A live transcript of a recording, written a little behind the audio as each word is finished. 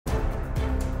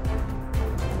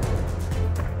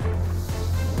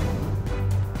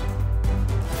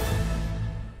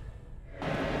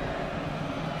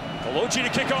Koloji to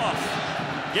kick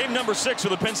off. Game number 6 for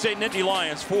the Penn State Nittany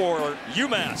Lions for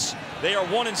UMass. They are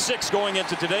 1-6 going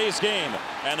into today's game.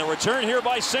 And the return here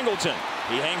by Singleton.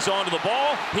 He hangs on to the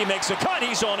ball. He makes a cut.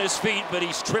 He's on his feet, but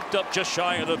he's tripped up just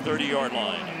shy of the 30-yard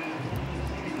line.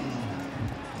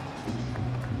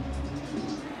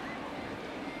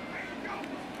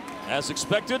 As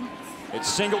expected, it's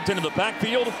Singleton in the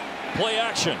backfield. Play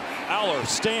action. Allar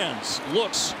stands,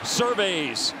 looks,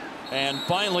 surveys, and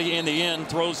finally in the end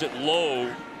throws it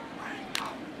low.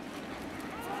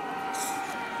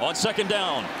 On second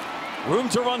down, room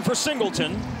to run for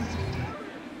Singleton.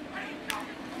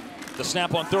 The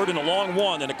snap on third and a long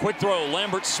one, and a quick throw.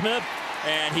 Lambert Smith,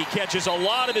 and he catches a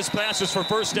lot of his passes for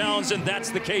first downs, and that's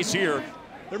the case here.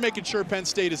 They're making sure Penn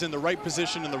State is in the right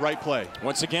position in the right play.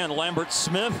 Once again, Lambert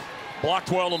Smith blocked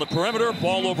well on the perimeter,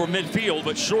 ball over midfield,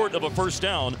 but short of a first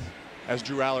down. As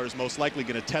Drew Allar is most likely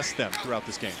going to test them throughout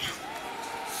this game.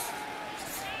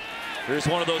 Here's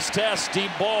one of those tests.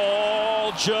 Deep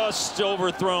ball just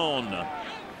overthrown.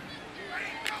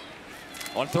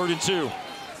 On 3rd and 2.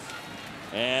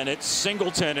 And it's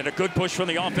Singleton, and a good push from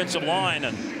the offensive line.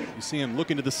 And you see him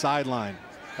looking to the sideline.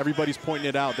 Everybody's pointing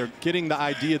it out. They're getting the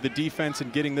idea of the defense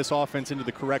and getting this offense into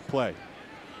the correct play.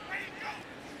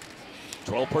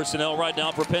 12 personnel right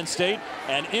now for Penn State.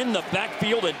 And in the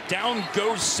backfield, and down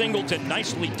goes Singleton.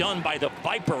 Nicely done by the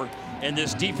Viper in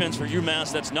this defense for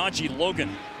UMass. That's Najee Logan.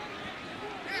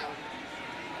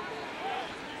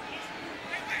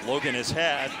 Logan has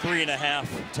had 3.5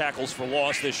 tackles for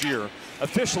loss this year.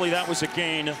 Officially, that was a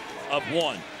gain of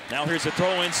 1. Now here's a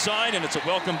throw inside, and it's a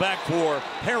welcome back for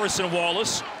Harrison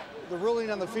Wallace. The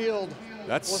ruling on the field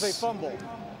was a fumble.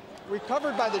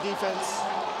 Recovered by the defense.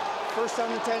 First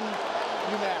down and 10,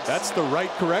 UMass. That's the right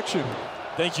correction.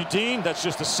 Thank you, Dean. That's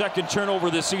just the second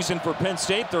turnover this season for Penn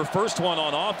State. Their first one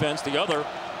on offense. The other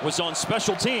was on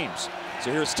special teams.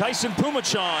 So here's Tyson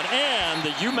Pumachan and the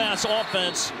UMass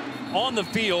offense on the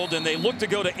field, and they look to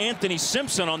go to Anthony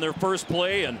Simpson on their first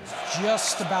play. And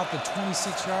just about the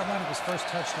 26-yard line. It was first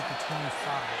touched at the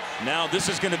 25. Now this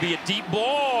is going to be a deep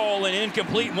ball and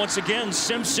incomplete. Once again,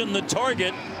 Simpson the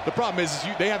target. The problem is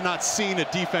they have not seen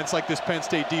a defense like this Penn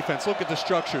State defense. Look at the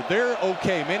structure. They're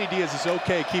okay. Manny Diaz is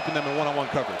okay keeping them in one-on-one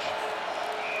coverage.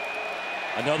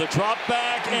 Another drop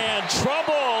back and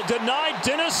trouble denied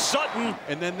Dennis Sutton.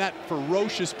 And then that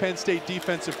ferocious Penn State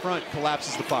defensive front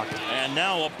collapses the pocket. And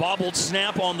now a bobbled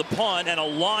snap on the punt and a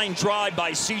line drive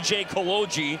by C.J.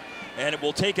 Koloji. And it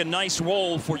will take a nice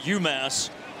roll for UMass.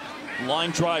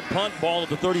 Line drive punt, ball at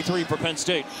the 33 for Penn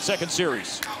State. Second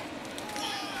series.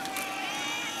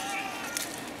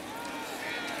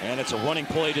 And it's a running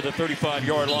play to the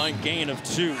 35-yard line, gain of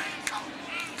 2.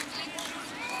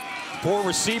 4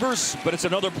 receivers, but it's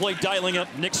another play dialing up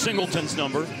Nick Singleton's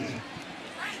number.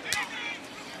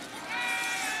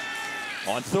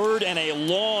 On 3rd and a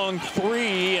long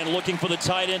 3, and looking for the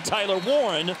tight end, Tyler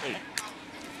Warren.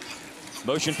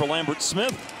 Motion for Lambert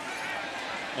Smith.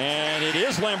 And it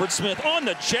is Lambert Smith on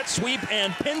the jet sweep,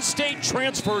 and Penn State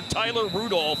transfer Tyler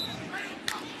Rudolph.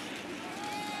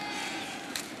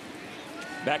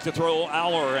 Back to throw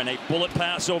Allar, and a bullet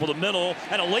pass over the middle,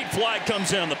 and a late flag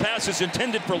comes in. The pass is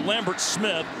intended for Lambert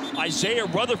Smith. Isaiah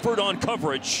Rutherford on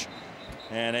coverage.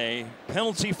 And a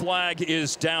penalty flag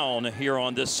is down here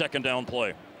on this second down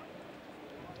play.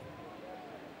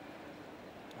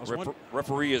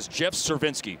 Referee is Jeff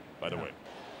Cervinski, by the way.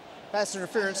 Pass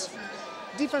interference.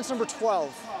 Defense number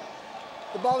 12.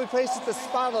 The ball be placed at the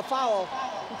spot of the foul.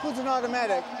 Includes an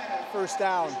automatic first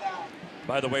down.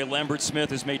 By the way, Lambert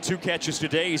Smith has made 2 catches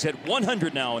today. He's at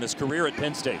 100 now in his career at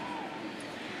Penn State.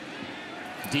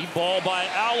 Deep ball by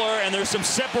Allar, and there's some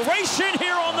separation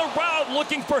here on the route,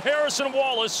 looking for Harrison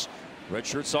Wallace.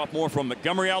 Redshirt sophomore from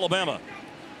Montgomery, Alabama.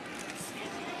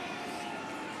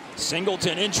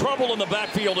 Singleton in trouble in the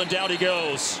backfield, and down he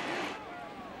goes.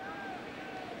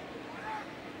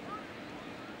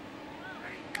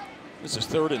 This is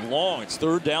 3rd and long. It's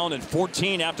 3rd down and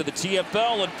 14 after the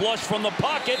TFL, and flush from the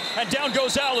pocket, and down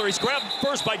goes Allar. He's grabbed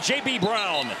first by J.B.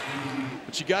 Brown.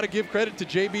 But you got to give credit to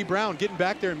J.B. Brown getting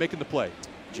back there and making the play.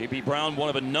 J.B. Brown, one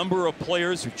of a number of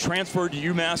players who transferred to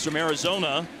UMass from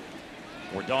Arizona,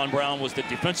 where Don Brown was the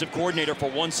defensive coordinator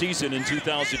for 1 season in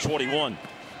 2021.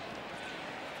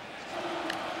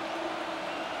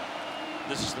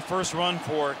 This is the first run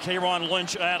for K'Ron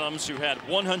Lynch-Adams, who had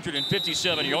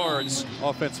 157 yards.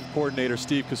 Offensive coordinator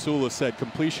Steve Kasula said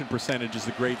completion percentage is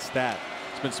a great stat.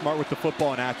 He's been smart with the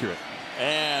football and accurate.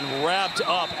 And wrapped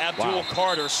up. Abdul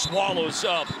Carter swallows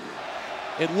up.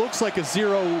 It looks like a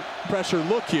zero pressure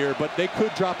look here, but they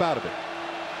could drop out of it.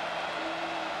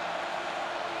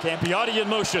 Campiotti in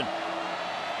motion.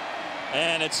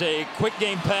 And it's a quick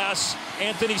game pass.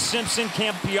 Anthony Simpson,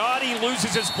 Campiotti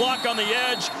loses his block on the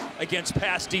edge against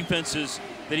past defenses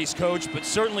that he's coached, but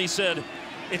certainly said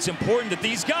it's important that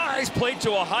these guys played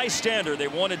to a high standard. They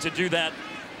wanted to do that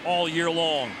all year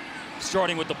long,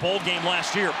 starting with the bowl game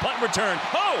last year. Punt return.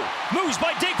 Oh, moves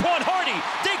by Daquan Hardy.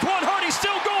 Daquan Hardy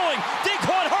still going.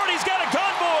 Daquan Hardy's got a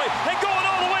convoy and going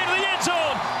all the way to the end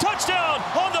zone. Touchdown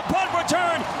on the punt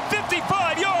return,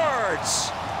 55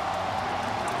 yards.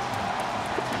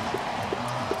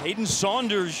 Hayden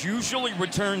Saunders usually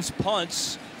returns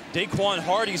punts. Daquan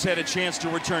Hardy's had a chance to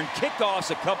return kickoffs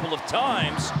a couple of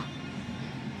times.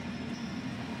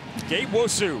 Gabe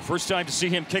Wosu, first time to see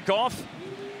him kick off.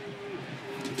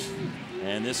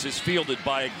 And this is fielded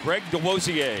by Greg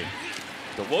DeWosier.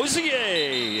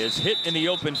 DeWosier is hit in the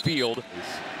open field.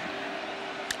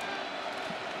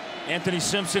 Anthony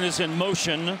Simpson is in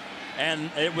motion,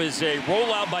 and it was a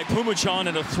rollout by Pumachan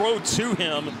and a throw to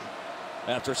him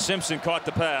after Simpson caught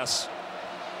the pass.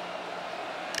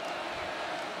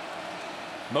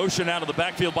 Motion out of the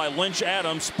backfield by Lynch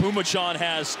Adams. Pumachan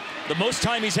has the most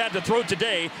time he's had to throw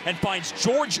today and finds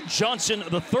George Johnson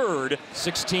III.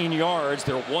 16 yards,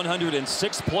 their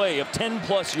 106th play of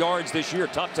 10+ yards this year,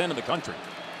 top 10 in the country.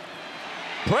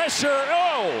 Pressure,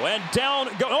 oh, and down,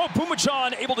 oh,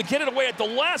 Pumachan able to get it away at the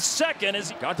last second as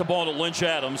he got the ball to Lynch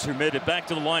Adams, who made it back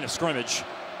to the line of scrimmage.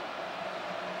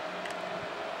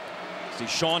 See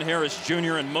Sean Harris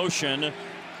Jr. in motion,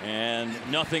 and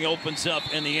nothing opens up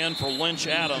in the end for Lynch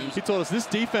Adams. He told us this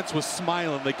defense was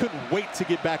smiling. They couldn't wait to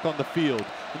get back on the field.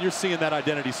 And you're seeing that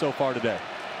identity so far today.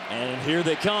 And here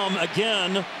they come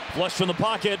again. Flush from the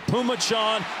pocket,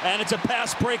 Pumachan, and it's a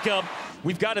pass breakup.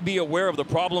 We've got to be aware of the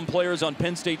problem players on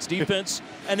Penn State's defense.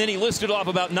 And then he listed off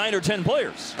about 9 or 10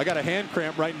 players. I got a hand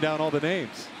cramp writing down all the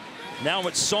names. Now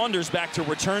it's Saunders back to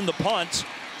return the punt.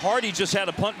 Hardy just had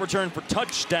a punt return for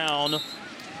touchdown,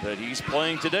 but he's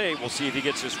playing today. We'll see if he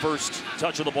gets his first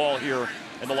touch of the ball here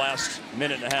in the last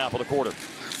minute and a half of the quarter.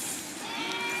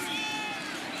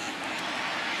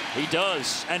 He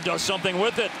does, and does something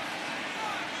with it.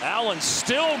 Allen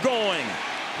still going.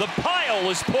 The pile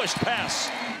is pushed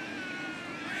past.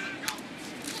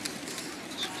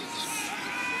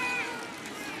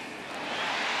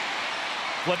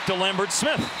 Flip to Lambert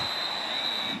Smith.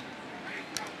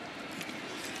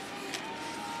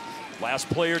 Last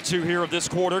play or two here of this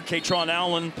quarter. Katron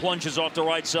Allen plunges off the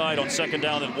right side on 2nd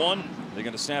down and 1. They're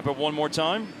going to snap it one more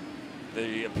time.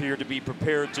 They appear to be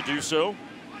prepared to do so,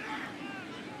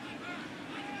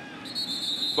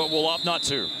 but will opt not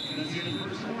to.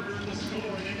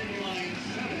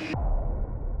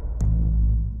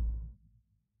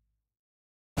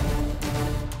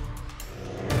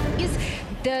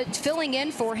 Filling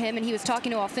in for him, and he was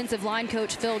talking to offensive line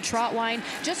coach Phil Trotwine,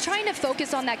 just trying to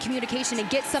focus on that communication and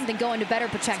get something going to better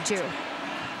protect you.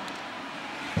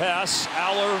 Pass,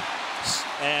 Allar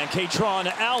and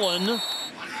Katron Allen.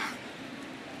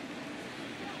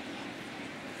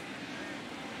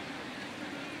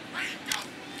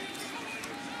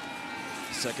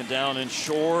 Second down and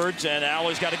short, and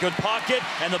Allar's got a good pocket,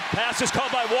 and the pass is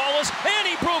caught by Wallace, and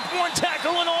he broke one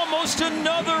tackle and almost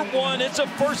another one. It's a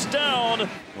first down.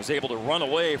 Was able to run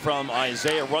away from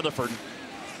Isaiah Rutherford.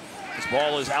 This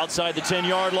ball is outside the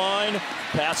 10-yard line.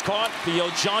 Pass caught. Theo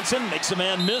Johnson makes a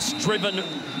man miss, driven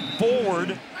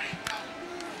forward.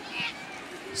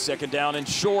 Second down and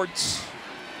short.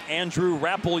 Andrew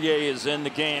Rappelier is in the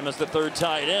game as the third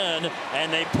tight end,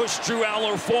 and they push Drew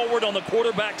Allar forward on the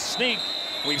quarterback sneak.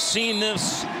 We've seen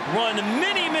this run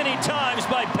many, many times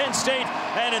by Penn State,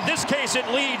 and in this case it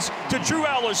leads to Drew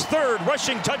Allar's 3rd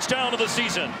rushing touchdown of the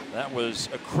season. That was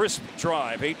a crisp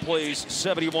drive, 8 plays,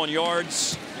 71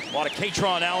 yards. A lot of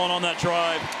Katron Allen on that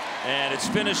drive, and it's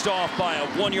finished off by a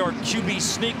 1-yard QB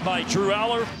sneak by Drew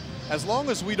Allar. As long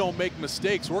as we don't make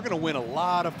mistakes, we're going to win a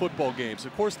lot of football games.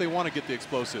 Of course, they want to get the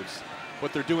explosives,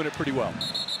 but they're doing it pretty well.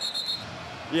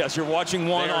 Yes, you're watching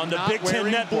one on the Big Ten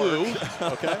Network. Blue.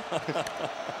 Okay.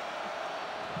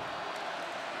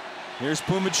 Here's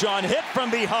Pumachan, hit from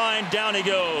behind, down he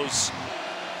goes.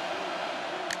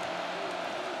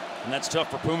 And that's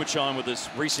tough for Pumachan with his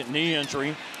recent knee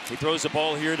injury. He throws the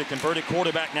ball here to converted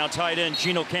quarterback, now tight end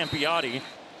Gino Campiotti.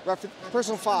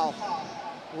 Personal foul,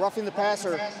 roughing the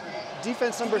passer,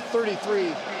 defense number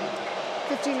 33.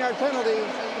 15-yard penalty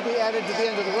to be added to the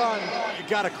end of the run. You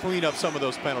got to clean up some of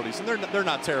those penalties, and they're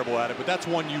not terrible at it, but that's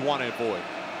one you want to avoid.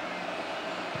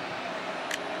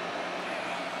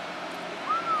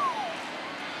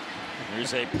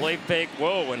 Here's a play fake,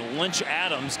 whoa, and Lynch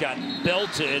Adams got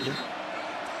belted.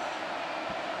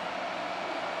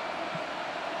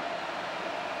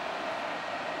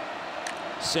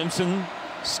 Simpson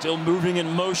Still moving in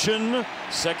motion.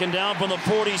 Second down from the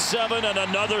 47 and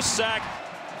another sack.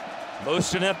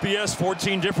 Most in FBS,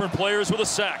 14 different players with a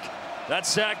sack. That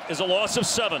sack is a loss of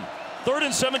 7. 3rd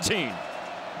and 17.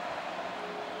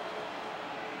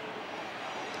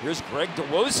 Here's Greg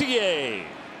DeRosier.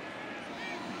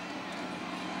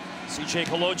 C.J.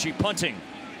 Kolochi punting.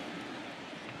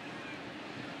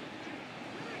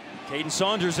 Caden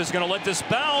Saunders is going to let this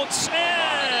bounce,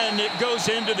 and it goes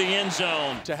into the end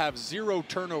zone. To have 0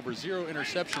 turnovers, 0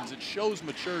 interceptions, it shows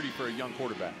maturity for a young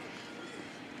quarterback.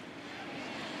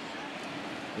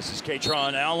 This is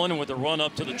Katron Allen with a run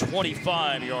up to the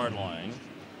 25-yard line.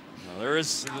 Now there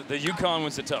is the UConn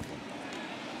was a tough one.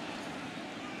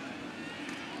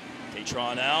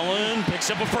 Katron Allen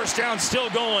picks up a first down, still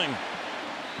going.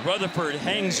 Rutherford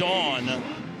hangs on.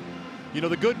 You know,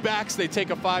 the good backs, they take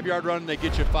a 5-yard run and they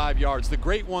get you 5 yards. The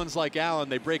great ones like Allen,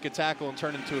 they break a tackle and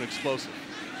turn into an explosive.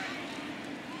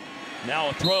 Now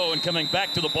a throw and coming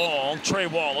back to the ball, Trey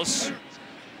Wallace.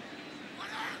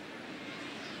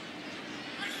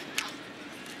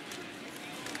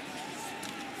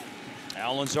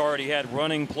 Allen's already had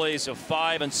running plays of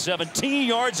 5 and 17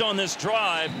 yards on this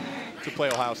drive. To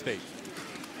play Ohio State.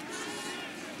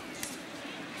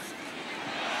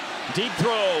 Deep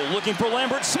throw, looking for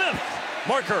Lambert Smith.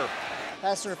 Marker.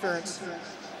 Pass interference.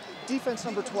 Defense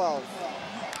number 12.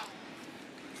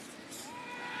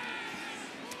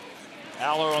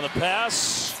 Allar on the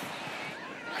pass.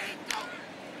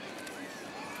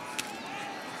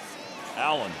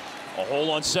 Allen, a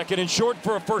hole on 2nd and short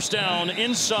for a first down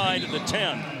inside the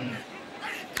 10.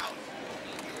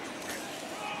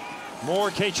 More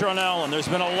Katron Allen. There's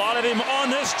been a lot of him on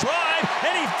this drive,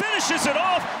 and he finishes it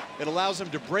off. It allows him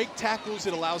to break tackles.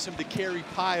 It allows him to carry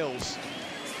piles.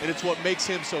 And it's what makes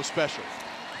him so special.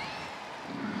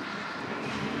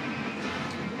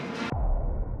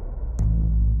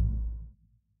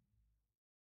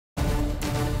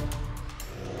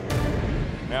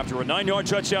 After a 9-yard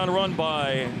touchdown run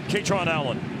by Katron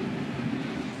Allen.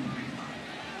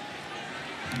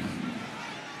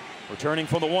 Returning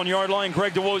from the 1-yard line,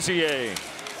 Greg DeRosier.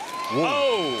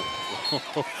 Oh!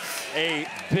 A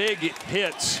big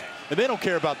hit. And they don't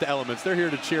care about the elements. They're here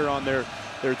to cheer on their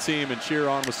team and cheer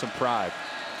on with some pride.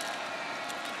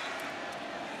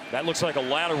 That looks like a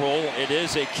lateral. It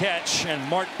is a catch, and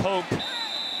Mark Pope.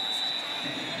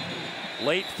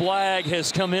 Late flag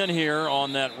has come in here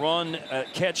on that run,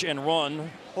 catch and run.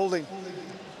 Holding.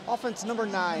 Offense number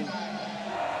 9.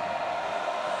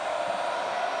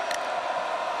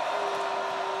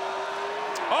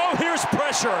 Oh, here's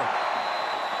pressure.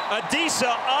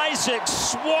 Adisa Isaac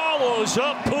swallows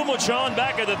up Pumachan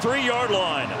back at the 3-yard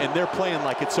line. And they're playing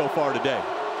like it so far today.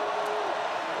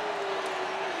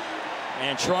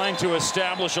 And trying to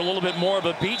establish a little bit more of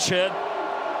a beachhead.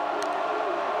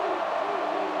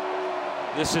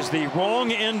 This is the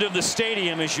wrong end of the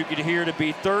stadium, as you could hear, to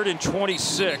be 3rd and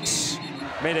 26.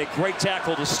 Made a great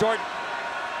tackle to start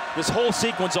this whole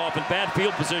sequence off in bad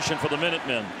field position for the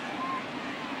Minutemen.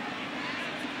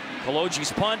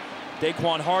 Koloji's punt.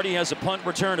 Daquan Hardy has a punt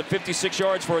return of 56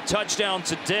 yards for a touchdown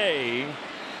today.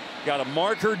 Got a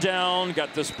marker down,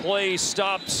 got this play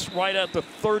stops right at the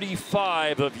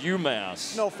 35 of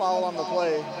UMass. No foul on the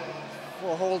play.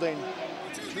 We're holding.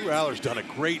 Drew Allar's done a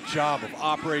great job of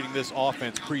operating this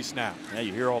offense pre-snap. Yeah,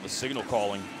 you hear all the signal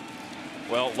calling.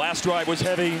 Well, last drive was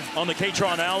heavy on the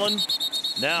Katron Allen.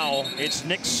 Now it's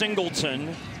Nick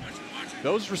Singleton.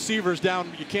 Those receivers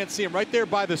down, you can't see them right there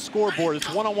by the scoreboard.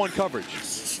 It's one-on-one coverage.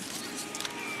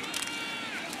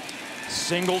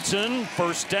 Singleton,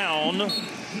 first down.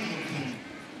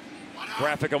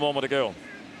 Graphic a moment ago.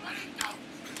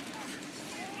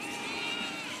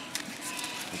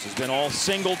 This has been all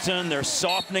Singleton. They're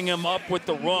softening him up with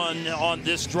the run on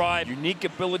this drive. Unique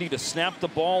ability to snap the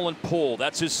ball and pull.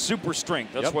 That's his super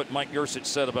strength. That's what Mike Yursich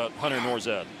said about Hunter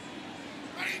Norzad.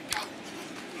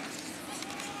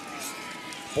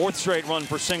 4th straight run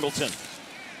for Singleton.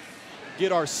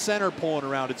 Get our center pulling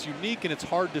around. It's unique and it's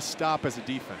hard to stop as a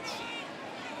defense.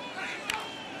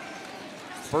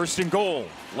 1st and goal.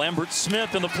 Lambert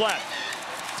Smith in the flat.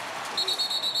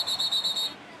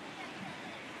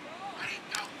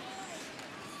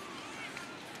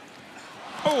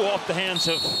 Oh, off the hands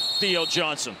of Theo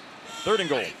Johnson. 3rd and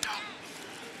goal.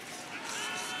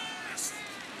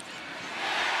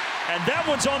 And that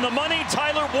one's on the money.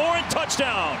 Tyler Warren,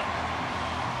 touchdown.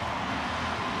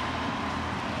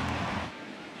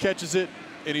 Catches it,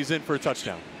 and he's in for a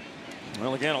touchdown.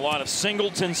 Well, again, a lot of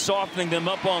Singleton softening them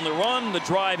up on the run. The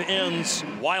drive ends.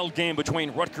 Wild game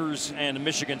between Rutgers and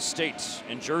Michigan State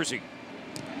in Jersey.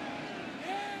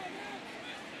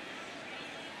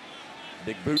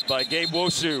 Big boot by Gabe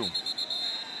Wosu.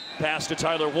 Pass to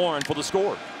Tyler Warren for the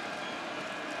score.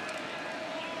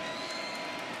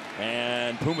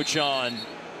 And Pumachan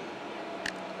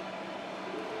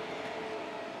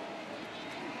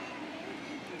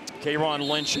K'Ron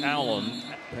Lynch Allen,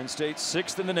 Penn State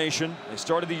 6th in the nation. They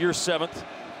started the year 7th.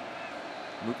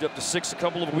 Moved up to 6 a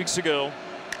couple of weeks ago.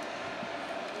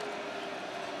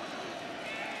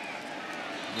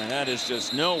 And that is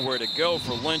just nowhere to go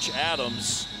for Lynch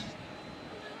Adams.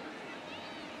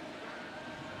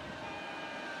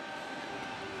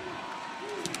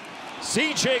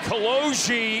 CJ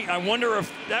Kaloji, I wonder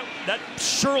if that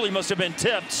surely must have been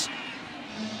tipped.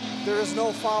 There is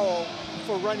no foul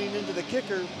for running into the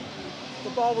kicker. The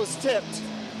ball was tipped.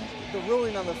 The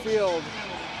ruling on the field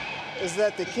is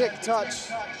that the kick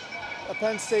touched a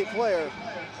Penn State player.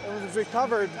 It was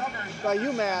recovered by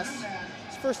UMass.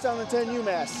 It's first down and 10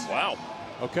 UMass. Wow.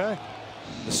 Okay.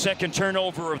 The second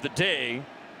turnover of the day.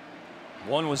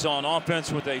 One was on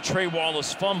offense with a Trey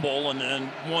Wallace fumble, and then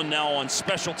one now on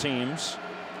special teams.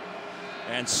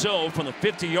 And so from the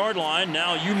 50-yard line,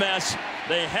 now UMass,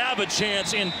 they have a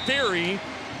chance in theory,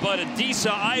 but Adisa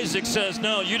Isaac says,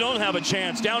 no, you don't have a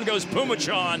chance. Down goes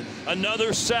Pumachan,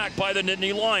 another sack by the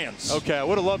Nittany Lions. Okay, I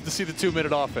would have loved to see the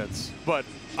 2-minute offense, but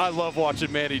I love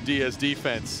watching Manny Diaz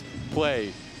defense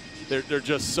play. They're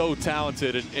just so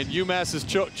talented, and UMass is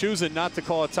choosing not to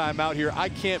call a timeout here. I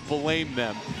can't blame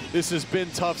them. This has been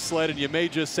tough sledding. You may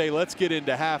just say, let's get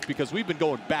into half, because we've been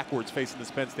going backwards facing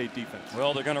this Penn State defense.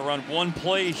 Well, they're going to run one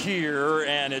play here,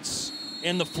 and it's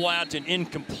in the flat and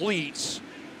incomplete.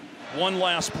 One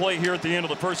last play here at the end of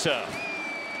the first half.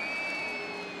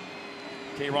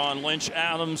 K'Ron Lynch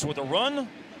Adams with a run.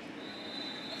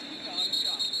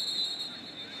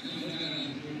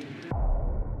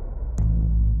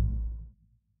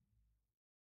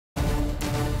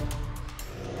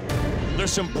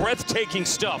 There's some breathtaking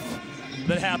stuff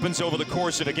that happens over the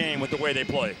course of a game with the way they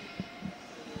play.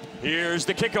 Here's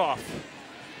the kickoff.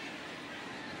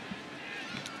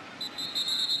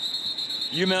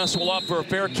 UMass will opt for a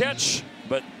fair catch,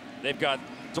 but they've got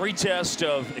 3 tests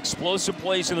of explosive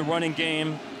plays in the running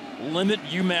game. Limit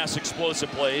UMass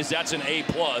explosive plays. That's an A+.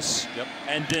 Yep.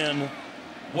 And then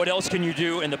what else can you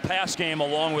do in the pass game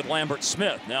along with Lambert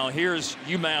Smith? Now here's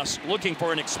UMass looking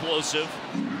for an explosive.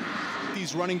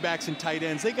 These running backs and tight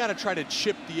ends, they got to try to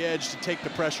chip the edge to take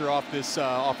the pressure off this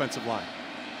offensive line.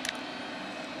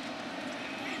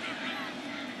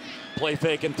 Play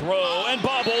fake and throw, and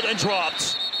bobbled and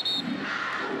dropped.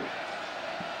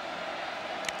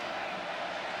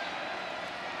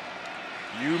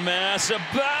 UMass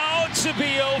about to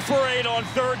be 0 for 8 on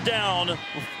 3rd down.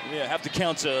 Yeah, have to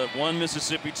count to 1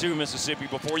 Mississippi, 2 Mississippi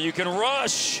before you can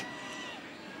rush.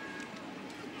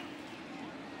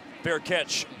 Fair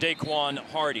catch, Daquan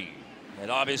Hardy. That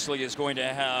obviously is going to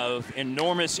have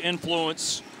enormous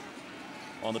influence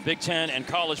on the Big Ten and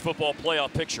college football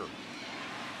playoff picture.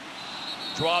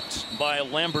 Dropped by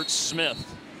Lambert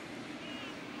Smith.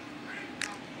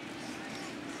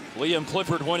 Liam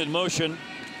Clifford went in motion,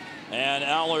 and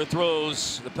Allar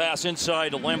throws the pass inside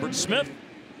to Lambert Smith.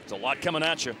 It's a lot coming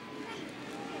at you.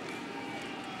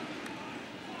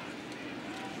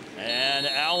 And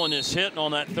Allen is hit on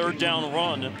that 3rd down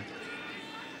run.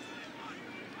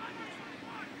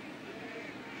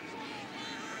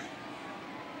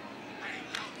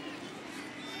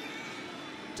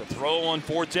 To throw on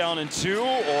 4th down and 2,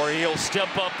 or he'll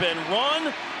step up and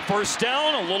run. 1st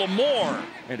down, a little more.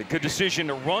 And a good decision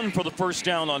to run for the 1st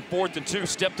down on 4th and 2.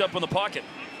 Stepped up in the pocket.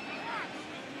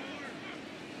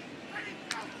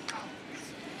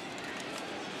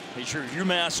 Here's your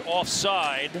UMass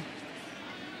offside.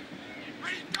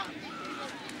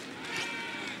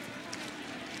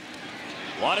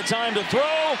 A lot of time to throw,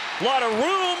 a lot of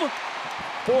room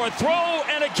for a throw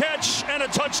and a catch and a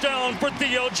touchdown for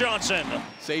Theo Johnson.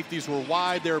 Safeties were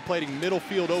wide. They were playing middle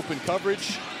field open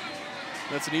coverage.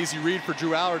 That's an easy read for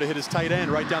Drew Allar to hit his tight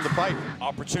end right down the pipe.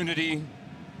 Opportunity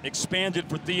expanded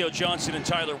for Theo Johnson and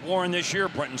Tyler Warren this year.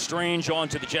 Brenton Strange on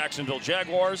to the Jacksonville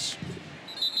Jaguars.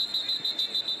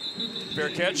 Fair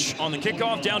catch on the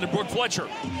kickoff down to Brooke Fletcher.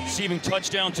 Receiving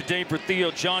touchdown today for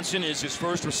Theo Johnson is his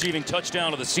first receiving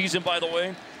touchdown of the season, by the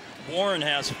way. Warren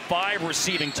has 5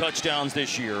 receiving touchdowns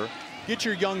this year. Get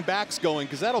your young backs going,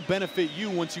 because that'll benefit you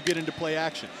once you get into play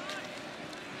action.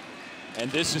 And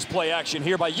this is play action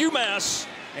here by UMass.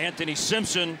 Anthony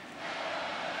Simpson.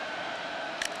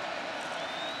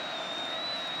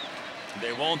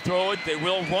 They won't throw it, they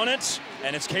will run it.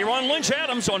 And it's K'Ron Lynch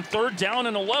Adams on 3rd down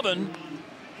and 11.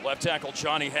 Left tackle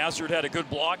Johnny Hazard had a good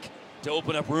block to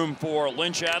open up room for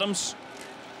Lynch Adams.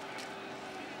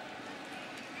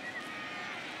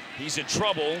 He's in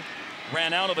trouble.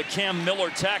 ran out of a Cam Miller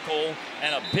tackle,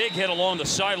 and a big hit along the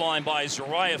sideline by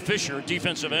Zariah Fisher,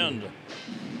 defensive end.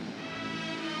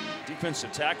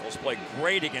 Defensive tackles played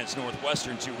great against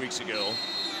Northwestern 2 weeks ago.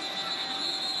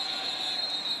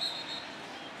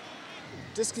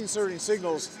 Disconcerting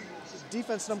signals.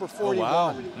 Defense number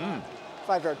 41.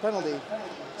 5-yard penalty,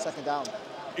 second down.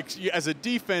 As a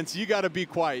defense, you got to be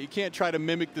quiet. You can't try to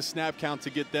mimic the snap count to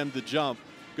get them to jump.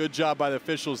 Good job by the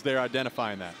officials there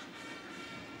identifying that.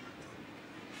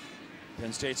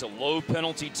 Penn State's a low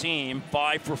penalty team,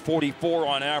 5 for 44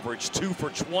 on average, 2 for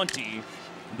 20,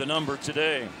 the number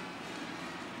today.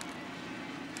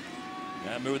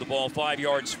 And move the ball 5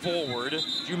 yards forward.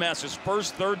 UMass's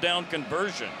first third down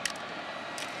conversion.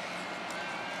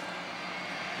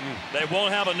 They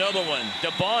won't have another one.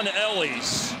 Devon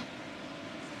Ellis.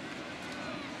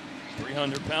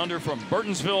 300-pounder from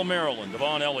Burtonsville, Maryland.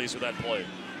 Devon Ellis with that play.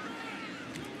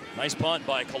 Nice punt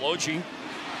by Kalochi.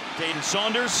 Caden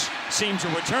Saunders seemed to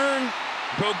return.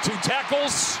 Broke 2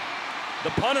 tackles.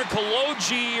 The punter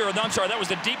Kalochi, or I'm sorry, that was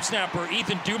the deep snapper,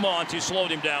 Ethan Dumont, who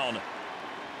slowed him down.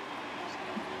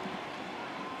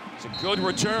 It's a good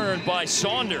return by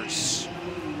Saunders.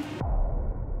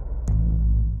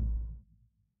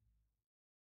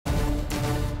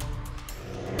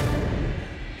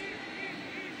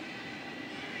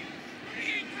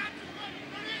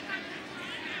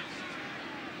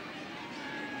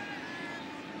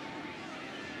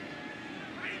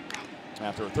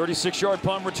 After a 36-yard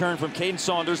punt return from Caden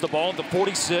Saunders, the ball at the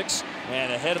 46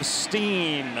 and ahead of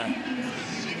steam.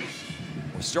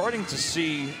 We're starting to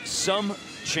see some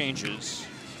changes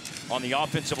on the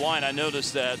offensive line. I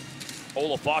noticed that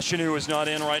Olafashinu is not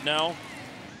in right now.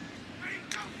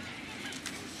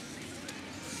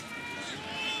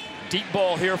 Deep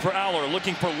ball here for Allar,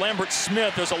 looking for Lambert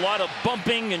Smith. There's a lot of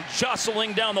bumping and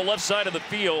jostling down the left side of the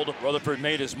field. Rutherford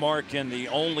made his mark in the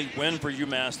only win for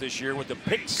UMass this year with the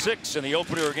pick 6 in the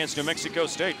opener against New Mexico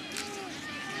State.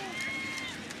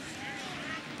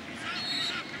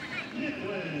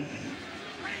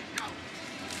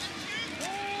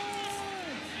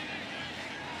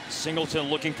 Singleton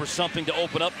looking for something to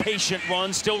open up. Patient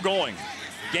run, still going.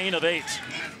 Gain of 8.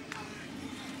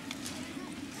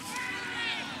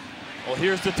 Well,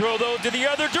 here's the throw, though, to the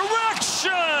other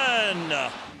direction.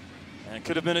 And it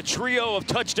could have been a trio of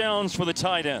touchdowns for the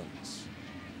tight ends.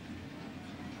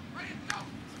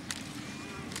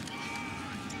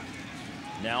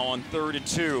 Now on 3rd and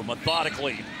 2,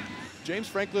 methodically. James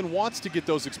Franklin wants to get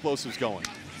those explosives going.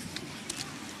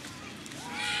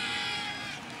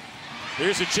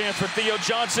 Here's a chance for Theo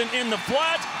Johnson in the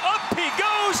flat. Up he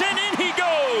goes, and in he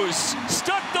goes.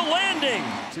 Stuck the landing.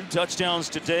 2 touchdowns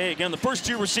today. Again, the first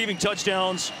 2 receiving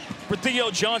touchdowns for Theo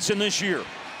Johnson this year.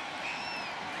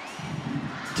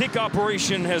 Kick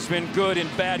operation has been good in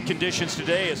bad conditions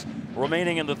today, as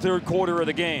remaining in the 3rd quarter of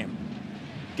the game.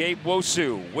 Gabe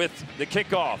Wosu with the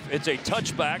kickoff. It's a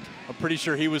touchback. I'm pretty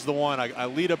sure he was the one. I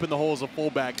lead up in the hole as a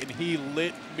fullback, and he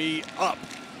lit me up.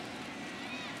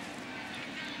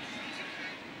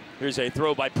 Here's a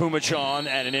throw by Pumachan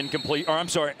and an incomplete, or I'm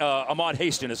sorry, Ahmad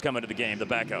Haston is coming to the game, the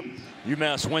backup.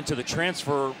 UMass went to the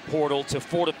transfer portal to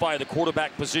fortify the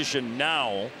quarterback position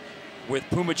now with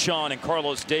Pumachan and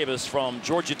Carlos Davis from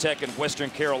Georgia Tech and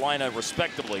Western Carolina,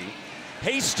 respectively.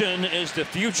 Haston is the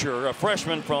future, a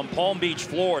freshman from Palm Beach,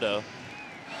 Florida.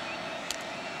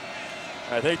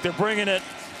 I think they're bringing it.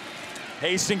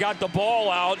 Haston got the ball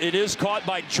out. It is caught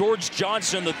by George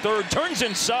Johnson, the 3rd. Turns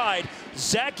inside.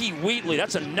 Zachy Wheatley,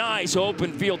 that's a nice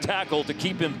open field tackle to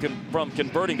keep him from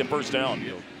converting to first down.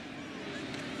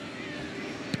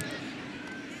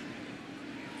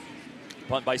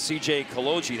 Punt by C.J.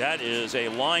 Kalochi. That is a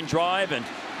line drive, and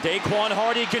Daquan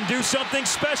Hardy can do something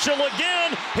special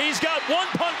again. He's got 1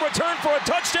 punt return for a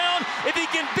touchdown. If he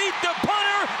can beat the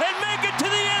punter and make it to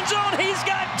the end zone, he's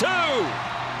got 2.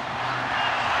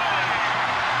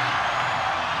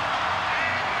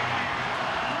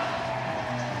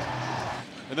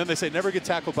 And then they say never get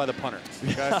tackled by the punter.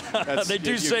 Okay? They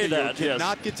do say that, you yes.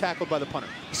 Not get tackled by the punter.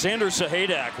 Sanders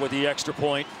Sahadak with the extra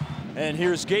point. And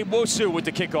here's Gabe Wosu with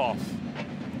the kickoff.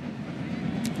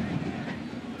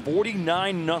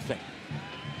 49-0.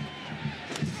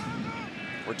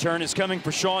 Return is coming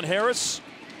for Sean Harris.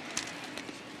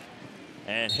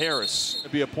 And Harris.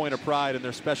 It'll be a point of pride in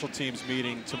their special teams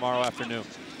meeting tomorrow afternoon.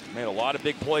 Made a lot of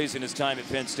big plays in his time at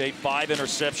Penn State. 5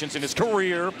 interceptions in his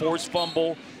career. Forced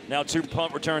fumble. Now 2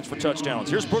 punt returns for touchdowns.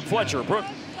 Here's Brooke Fletcher. Brooke.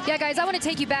 Yeah, guys, I want to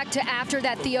take you back to after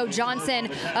that Theo Johnson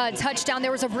touchdown.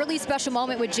 There was a really special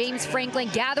moment with James Franklin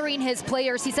gathering his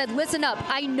players. He said, listen up,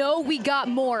 I know we got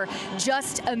more.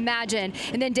 Just imagine.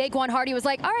 And then Daquan Hardy was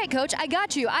like, all right, coach, I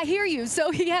got you. I hear you. So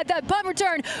he had that punt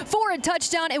return for a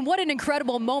touchdown, and what an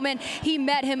incredible moment. He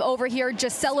met him over here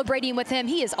just celebrating with him.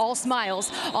 He is all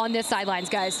smiles on this sidelines,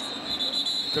 guys.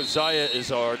 Keziah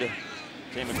Izzard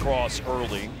came across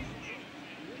early.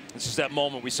 This is that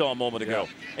moment we saw a moment ago.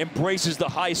 Yeah. Embraces the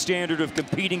high standard of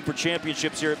competing for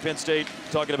championships here at Penn State.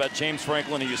 Talking about James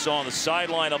Franklin, who you saw on the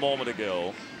sideline a moment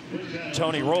ago.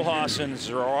 Tony Rojas and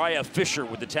Zariah Fisher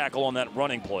with the tackle on that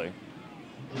running play.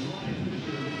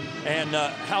 And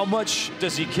how much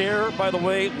does he care, by the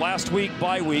way, last week,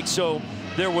 bye week. So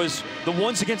there was the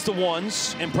ones against the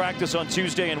ones in practice on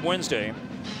Tuesday and Wednesday.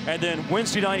 And then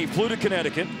Wednesday night, he flew to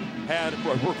Connecticut, had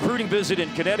a recruiting visit in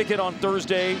Connecticut on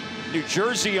Thursday, New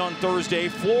Jersey on Thursday,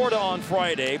 Florida on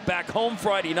Friday, back home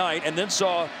Friday night, and then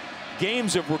saw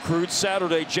games of recruits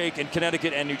Saturday, Jake, in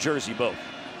Connecticut and New Jersey both.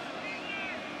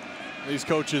 These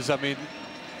coaches, I mean,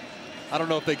 I don't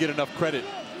know if they get enough credit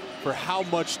for how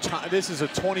much time. This is a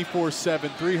 24/7,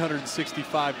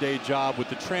 365-day job with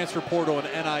the transfer portal and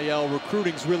NIL.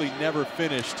 Recruiting's really never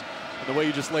finished. And the way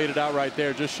you just laid it out right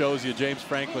there just shows you James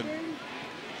Franklin,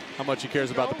 how much he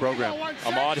cares about the program.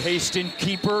 Ahmad Haston,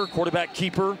 keeper, quarterback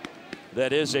keeper.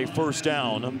 That is a first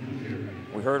down.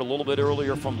 We heard a little bit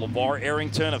earlier from LeVar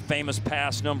Arrington, a famous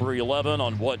pass number 11,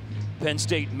 on what Penn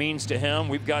State means to him.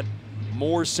 We've got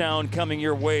more sound coming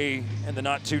your way in the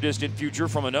not too distant future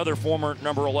from another former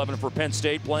number 11 for Penn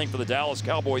State, playing for the Dallas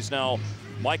Cowboys now,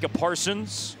 Micah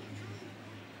Parsons.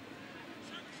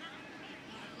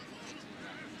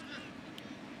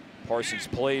 Parsons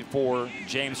played for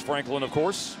James Franklin, of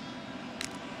course.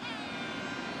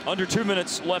 Under 2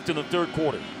 minutes left in the third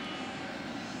quarter.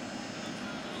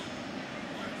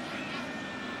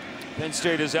 Penn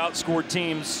State has outscored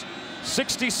teams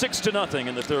 66-0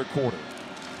 in the third quarter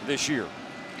this year.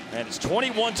 And it's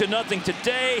 21-0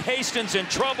 today. Hastings in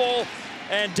trouble,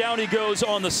 and down he goes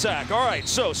on the sack. All right,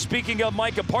 so speaking of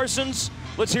Micah Parsons,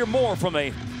 let's hear more from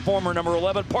a former number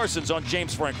 11, Parsons, on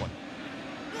James Franklin.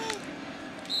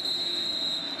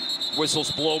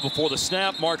 Whistles blow before the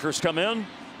snap. Markers come in.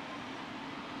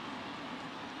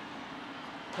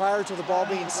 Prior to the ball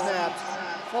being snapped,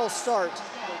 false start.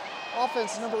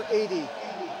 Offense number 80.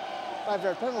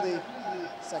 5-yard penalty,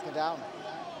 second down.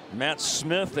 Matt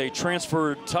Smith, a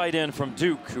transferred tight end from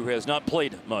Duke, who has not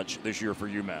played much this year for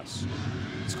UMass.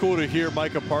 It's cool to hear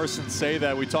Micah Parsons say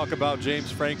that. We talk about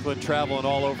James Franklin traveling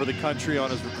all over the country on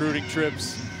his recruiting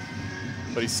trips.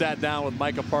 But he sat down with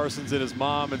Micah Parsons and his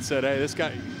mom and said, hey, this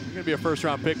guy, you're going to be a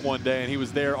first-round pick one day. And he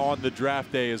was there on the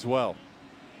draft day as well.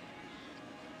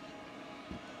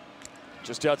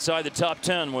 Just outside the top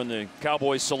 10 when the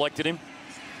Cowboys selected him.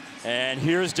 And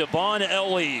here's Devon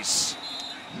Ellies.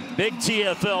 Big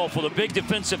TFL for the big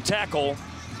defensive tackle.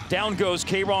 Down goes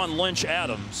K'Ron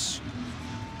Lynch-Adams.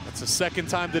 That's the second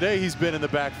time today he's been in the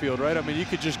backfield, right? I mean, you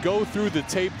could just go through the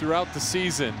tape throughout the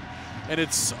season, and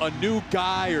it's a new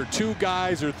guy or two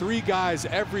guys or three guys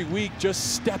every week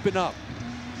just stepping up.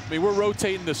 I mean, we're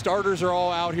rotating. The starters are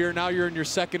all out here. Now you're in your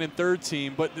second and third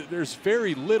team, but there's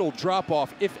very little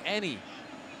drop-off, if any.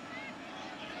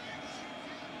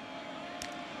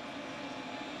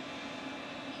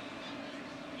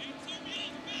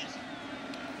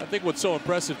 I think what's so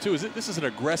impressive, too, is that this is an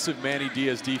aggressive Manny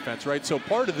Diaz defense, right? So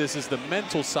part of this is the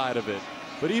mental side of it.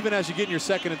 But even as you get in your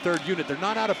second and third unit, they're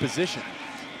not out of position.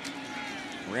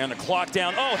 Ran the clock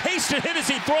down. Oh, Haston hit as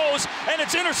he throws, and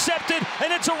it's intercepted,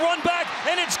 and it's a run back,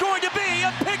 and it's going to be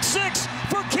a pick six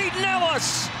for Keaton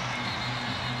Ellis.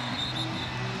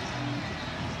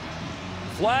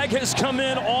 Flag has come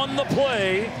in on the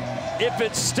play. If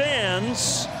it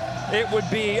stands, it would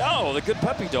be, oh, the good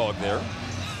puppy dog there.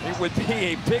 It would be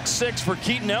a pick six for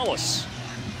Keaton Ellis.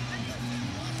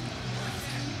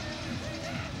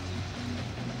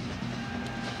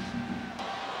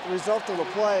 The result of the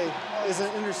play is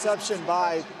an interception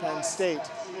by Penn State.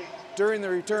 During the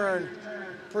return,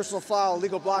 personal foul,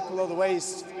 legal block below the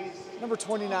waist, number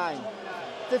 29.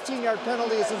 15-yard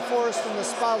penalty is enforced from the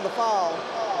spot of the foul.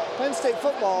 Penn State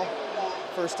football,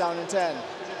 first down and 10.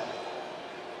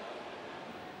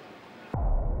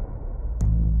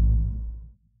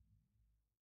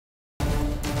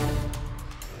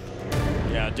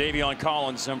 Davion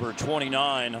Collins, number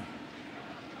 29.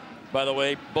 By the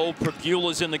way, Bo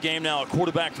Pribula's in the game now, a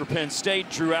quarterback for Penn State.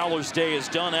 Drew Allar's day is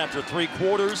done after 3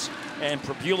 quarters, and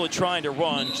Pribula, trying to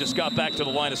run, just got back to the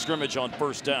line of scrimmage on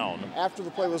first down. After the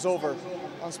play was over,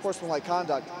 unsportsmanlike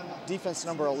conduct, defense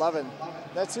number 11.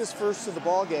 That's his first of the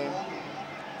ball game.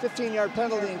 15-yard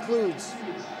penalty includes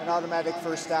an automatic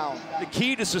first down. The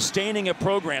key to sustaining a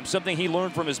program, something he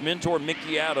learned from his mentor,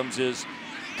 Mickey Adams, is,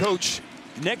 Coach,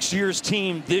 next year's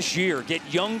team this year, get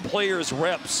young players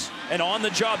reps and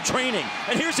on-the-job training.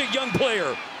 And here's a young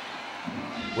player.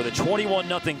 With a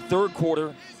 21-0 third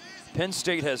quarter, Penn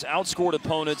State has outscored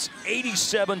opponents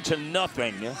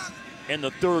 87-0 in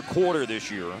the third quarter this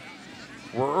year.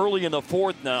 We're early in the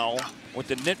fourth now with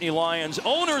the Nittany Lions,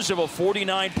 owners of a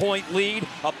 49-point lead,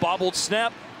 a bobbled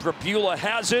snap. Brabula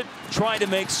has it, trying to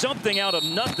make something out of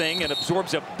nothing, and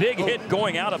absorbs a big hit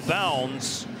going out of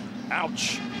bounds.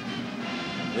 Ouch.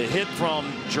 The hit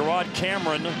from Gerard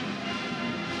Cameron.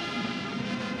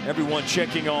 Everyone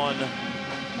checking on,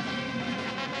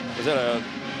 is that a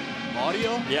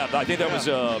audio? Yeah, I think that was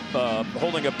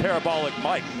holding a parabolic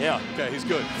mic. Yeah. Okay, he's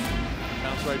good.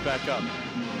 Bounce right back up.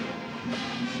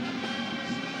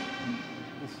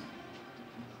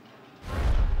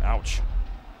 Ouch.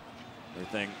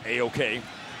 Everything A-okay.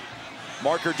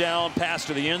 Marker down, pass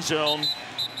to the end zone,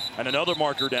 and another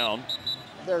marker down.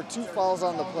 There are 2 fouls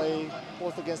on the play,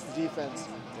 both against the defense.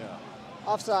 Yeah.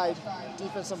 Offside,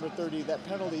 defense number 30, that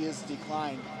penalty is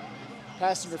declined.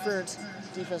 Pass interference,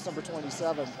 defense number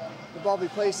 27. The ball be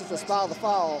placed at the spot of the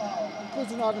foul,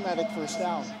 includes an automatic first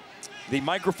down. The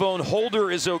microphone holder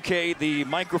is okay. The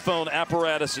microphone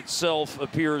apparatus itself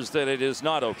appears that it is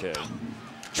not okay.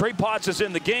 Trey Potts is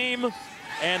in the game,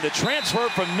 and the transfer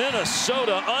from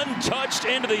Minnesota untouched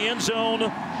into the end zone.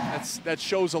 That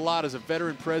shows a lot as a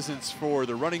veteran presence for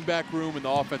the running back room and the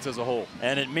offense as a whole.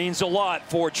 And it means a lot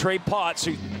for Trey Potts.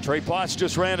 Trey Potts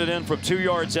just ran it in from 2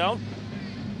 yards out.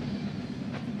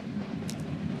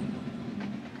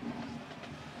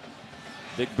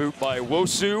 Big boot by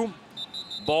Wosu.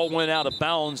 Ball went out of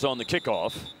bounds on the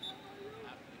kickoff.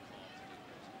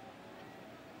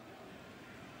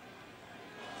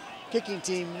 Kicking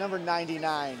team number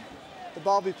 99. The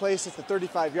ball be placed at the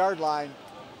 35-yard line,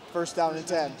 first down and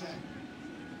 10.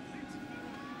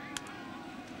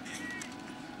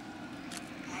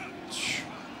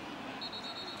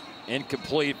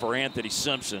 Incomplete for Anthony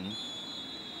Simpson.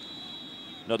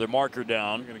 Another marker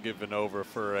down. I'm going to give an over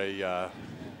for a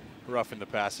roughing the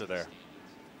passer there.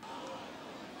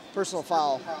 Personal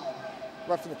foul,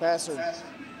 roughing the passer.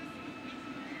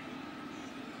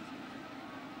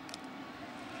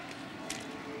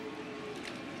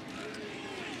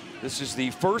 This is the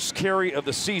first carry of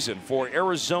the season for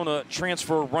Arizona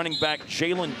transfer running back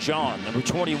Jalen John, number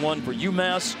 21 for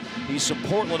UMass. He's from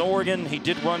Portland, Oregon. He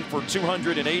did run for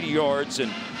 280 yards in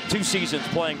 2 seasons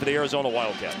playing for the Arizona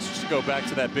Wildcats. Just to go back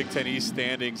to that Big Ten East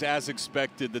standings, as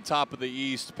expected, the top of the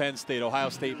East, Penn State, Ohio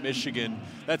State, Michigan,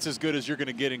 that's as good as you're going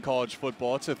to get in college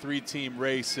football. It's a 3-team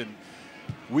race, and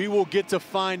we will get to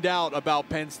find out about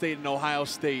Penn State and Ohio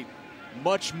State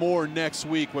much more next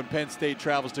week when Penn State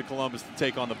travels to Columbus to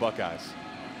take on the Buckeyes.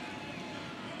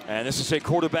 And this is a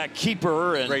quarterback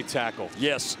keeper. And great tackle.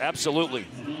 Yes, absolutely.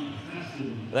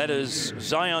 That is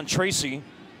Zion Tracy,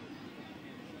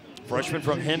 freshman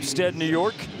from Hempstead, New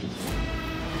York.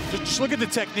 Just look at the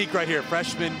technique right here.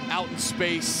 Freshman out in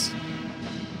space,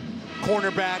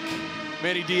 cornerback.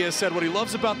 Manny Diaz said what he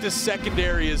loves about this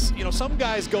secondary is, you know, some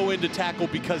guys go in to tackle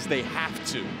because they have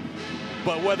to.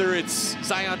 But whether it's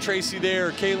Zion Tracy there,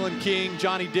 or Kalen King,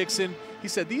 Johnny Dixon, he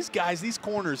said these guys, these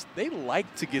corners, they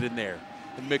like to get in there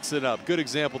and mix it up. Good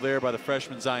example there by the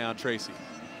freshman Zion Tracy.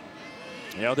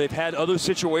 You know, they've had other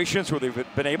situations where they've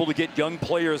been able to get young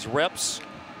players reps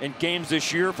in games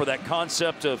this year for that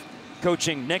concept of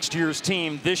coaching next year's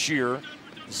team this year.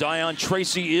 Zion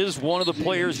Tracy is one of the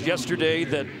players yesterday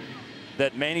that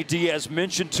Manny Diaz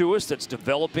mentioned to us that's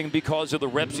developing because of the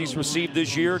reps he's received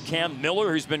this year. Cam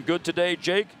Miller, who's been good today,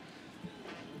 Jake.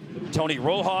 Tony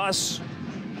Rojas,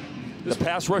 the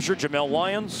pass rusher, Jamel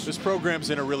Lyons. This program's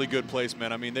in a really good place,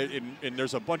 man. I mean, and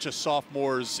there's a bunch of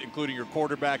sophomores, including your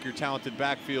quarterback, your talented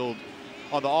backfield.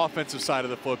 On the offensive side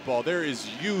of the football, there is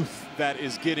youth that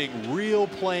is getting real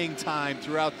playing time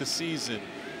throughout the season.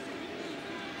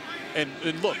 And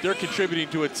look, they're contributing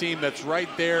to a team that's right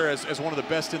there as one of the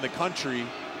best in the country.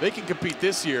 They can compete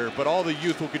this year, but all the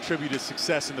youth will contribute to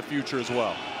success in the future as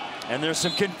well. And there's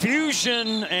some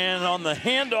confusion, and on the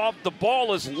handoff, the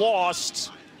ball is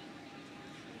lost.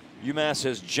 UMass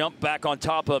has jumped back on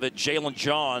top of it. Jalen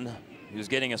John, who's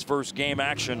getting his first game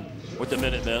action with the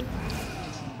Minutemen.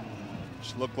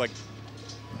 Just looked like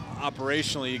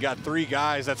operationally you got 3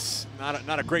 guys. That's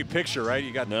not a great picture, right?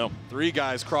 You got 3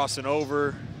 guys crossing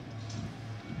over.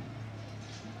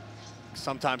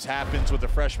 Sometimes happens with the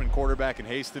freshman quarterback and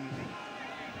Haston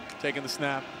taking the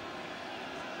snap.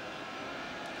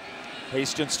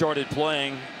 Haston started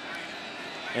playing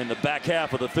in the back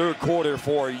half of the third quarter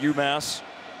for UMass.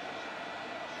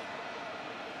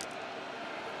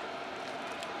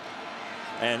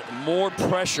 And more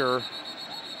pressure.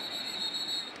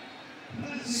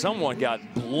 Someone got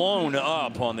blown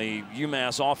up on the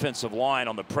UMass offensive line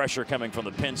on the pressure coming from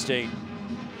the Penn State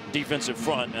defensive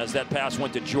front as that pass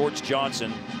went to George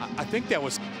Johnson. I think that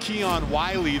was Keon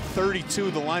Wiley,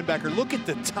 32, the linebacker. Look at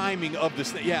the timing of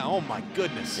this. Yeah, oh my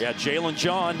goodness. Yeah, Jalen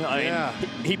John. I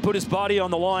mean, he put his body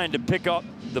on the line to pick up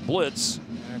the blitz.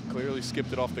 Yeah, clearly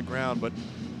skipped it off the ground, but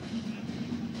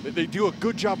they do a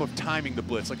good job of timing the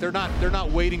blitz. Like they're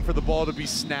not waiting for the ball to be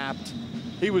snapped.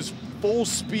 He was full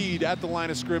speed at the line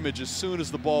of scrimmage as soon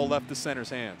as the ball left the center's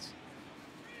hands.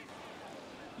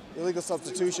 Illegal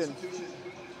substitution.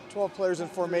 12 players in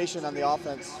formation on the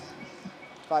offense.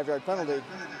 5-yard penalty,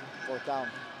 4th down.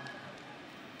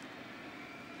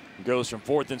 Goes from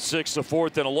 4th and 6 to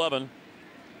 4th and 11.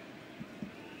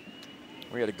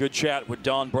 We had a good chat with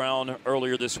Don Brown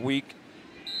earlier this week.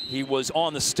 He was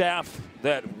on the staff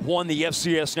that won the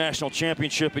FCS National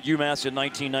Championship at UMass in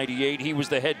 1998. He was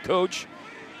the head coach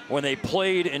when they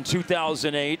played in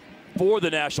 2008 for the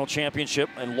national championship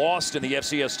and lost in the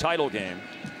FCS title game.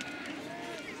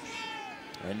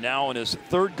 And now in his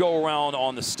 3rd go-around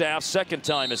on the staff, 2nd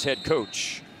time as head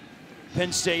coach.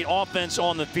 Penn State offense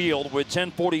on the field with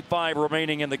 10:45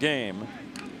 remaining in the game,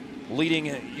 leading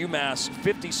UMass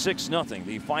 56-0,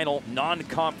 the final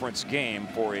non-conference game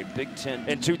for a Big Ten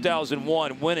in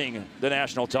 2001, winning the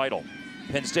national title.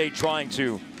 Penn State trying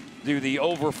to do the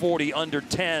over 40, under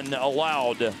 10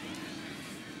 allowed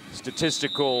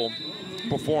statistical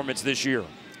performance this year.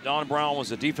 Don Brown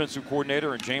was a defensive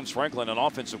coordinator and James Franklin an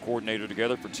offensive coordinator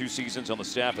together for 2 seasons on the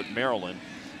staff at Maryland.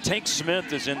 Tank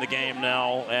Smith is in the game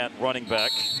now at running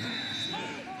back.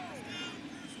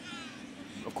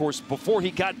 Of course, before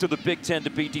he got to the Big Ten to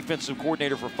be defensive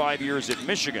coordinator for 5 years at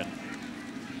Michigan.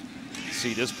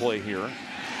 See this play here.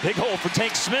 Big hole for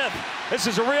Tank Smith. This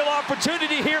is a real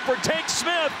opportunity here for Tank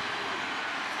Smith.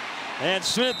 And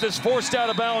Smith is forced out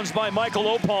of bounds by Michael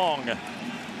Opong.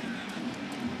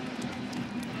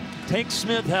 Tank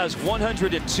Smith has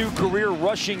 102 career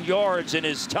rushing yards in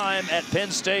his time at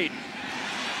Penn State.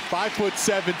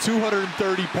 5'7",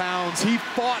 230 pounds. He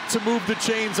fought to move the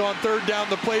chains on 3rd down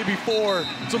the play before,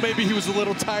 so maybe he was a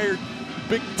little tired.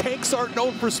 Big Tanks aren't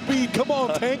known for speed. Come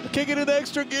on, Tank, kick it in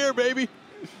extra gear, baby.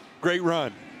 Great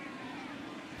run.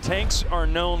 Tanks are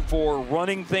known for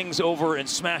running things over and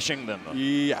smashing them.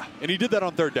 Yeah, and he did that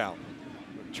on 3rd down.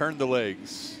 Turned the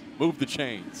legs, moved the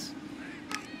chains.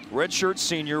 Redshirt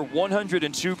senior,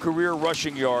 102 career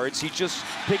rushing yards. He just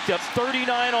picked up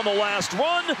 39 on the last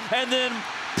run, and then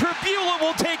Pribula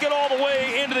will take it all the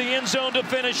way into the end zone to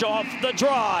finish off the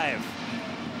drive.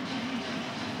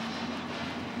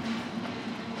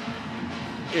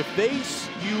 If they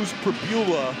use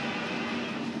Pribula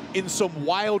in some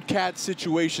wildcat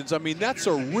situations, I mean, that's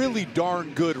a really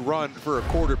darn good run for a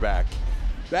quarterback.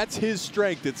 That's his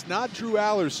strength. It's not Drew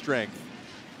Allar's strength.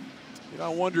 You know,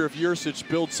 I wonder if Yurcich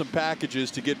builds some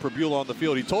packages to get Pribula on the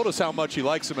field. He told us how much he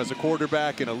likes him as a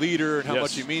quarterback and a leader and how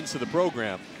much he means to the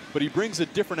program. But he brings a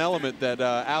different element that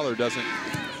Allar doesn't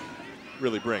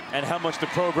really bring. And how much the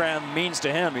program means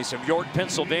to him. He's from York,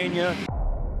 Pennsylvania.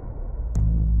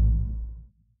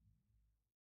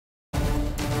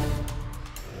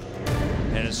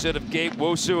 And instead of Gabe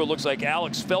Wosu, it looks like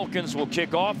Alex Felkins will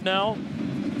kick off now.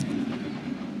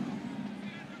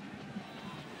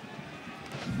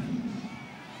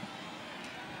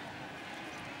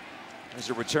 There's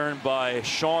a return by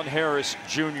Sean Harris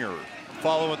Jr.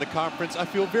 Following the conference, I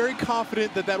feel very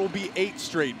confident that that will be 8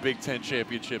 straight Big Ten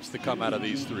championships to come out of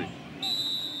these 3.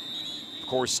 Of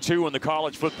course, 2 in the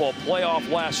college football playoff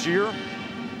last year.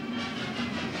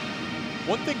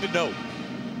 One thing to note,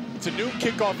 it's a noon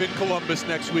kickoff in Columbus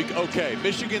next week. Okay,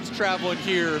 Michigan's traveling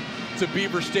here to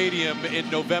Beaver Stadium in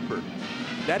November.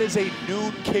 That is a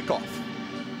noon kickoff.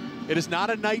 It is not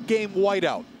a night game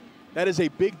whiteout. That is a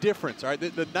big difference, all right?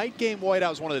 The night game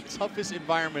whiteout is one of the toughest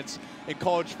environments in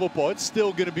college football. It's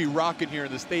still going to be rocking here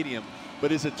in the stadium,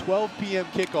 but it's a 12 p.m.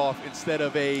 kickoff instead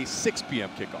of a 6 p.m.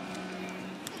 kickoff.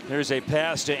 There's a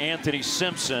pass to Anthony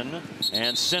Simpson,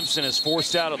 and Simpson is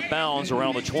forced out of bounds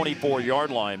around the 24-yard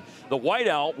line. The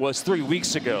whiteout was 3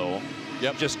 weeks ago,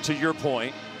 just to your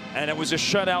point, and it was a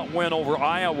shutout win over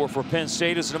Iowa for Penn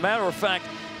State. As a matter of fact,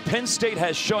 Penn State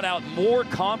has shut out more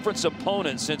conference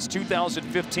opponents since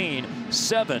 2015,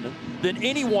 7, than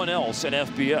anyone else in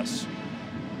FBS.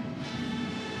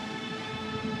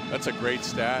 That's a great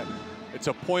stat. It's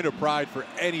a point of pride for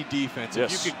any defense.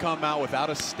 If you can come out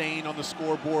without a stain on the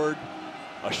scoreboard,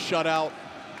 a shutout.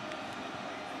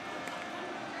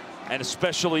 And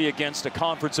especially against a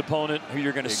conference opponent who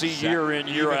you're going to see year in,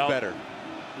 year out. Even better.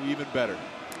 Even better.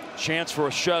 Chance for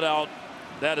a shutout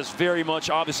that is very much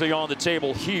obviously on the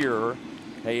table here.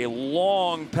 A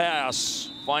long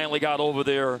pass finally got over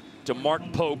there to Mark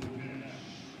Pope.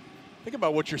 Think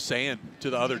about what you're saying to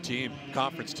the other team,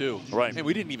 conference too. Right. And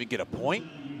we didn't even get a point.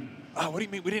 What do you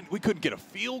mean we couldn't get a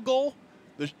field goal?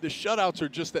 The shutouts are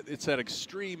just that it's that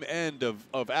extreme end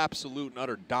of absolute and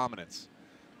utter dominance.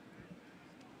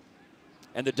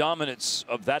 And the dominance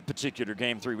of that particular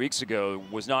game 3 weeks ago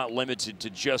was not limited to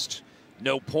just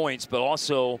no points, but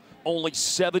also only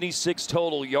 76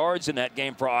 total yards in that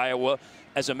game for Iowa.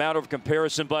 As a matter of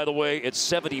comparison, by the way, it's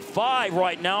 75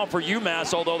 right now for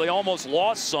UMass, although they almost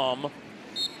lost some.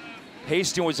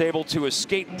 Hastings was able to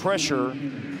escape pressure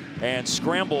and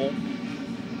scramble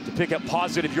to pick up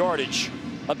positive yardage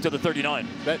up to the 39.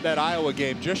 That Iowa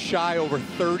game, just shy over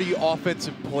 30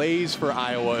 offensive plays for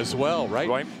Iowa as well, right?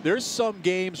 Right. There's some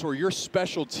games where your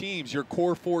special teams, your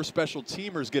core 4 special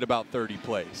teamers get about 30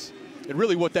 plays. And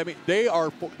really what that means,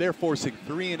 they're forcing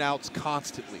 3 and outs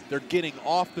constantly. They're getting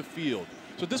off the field.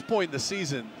 So at this point in the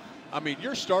season, I mean,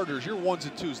 your starters, your 1s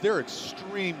and 2s, they're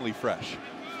extremely fresh.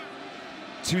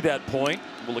 To that point,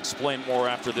 we'll explain more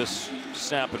after this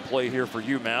snap and play here for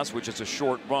UMass, which is a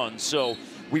short run. So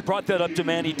we brought that up to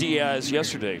Manny Diaz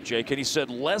yesterday, Jake, and he said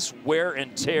less wear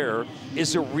and tear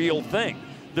is a real thing.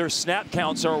 Their snap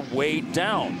counts are way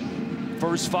down.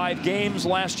 First 5 games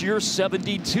last year,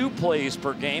 72 plays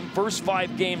per game. First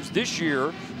 5 games this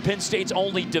year, Penn State's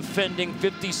only defending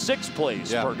 56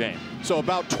 plays per game. So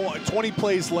about 20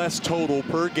 plays less total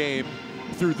per game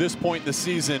through this point in the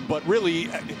season, but really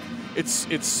it's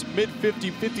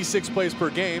mid-50, 56 plays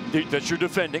per game. That you're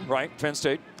defending, right, Penn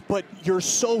State? But you're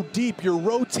so deep, you're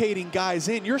rotating guys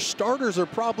in. Your starters are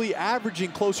probably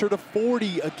averaging closer to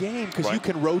 40 a game because you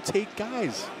can rotate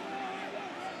guys.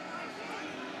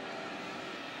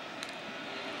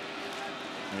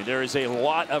 I mean, there is a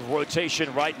lot of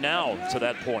rotation right now to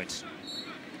that point.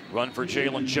 Run for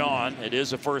Jalen John. It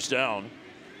is a first down.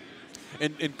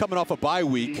 And coming off a bye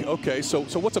week, okay, so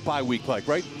what's a bye week like,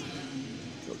 right?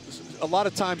 A lot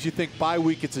of times you think bye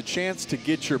week, it's a chance to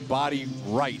get your body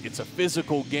right. It's a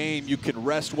physical game. You can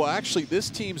rest. Well, actually, this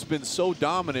team's been so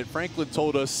dominant. Franklin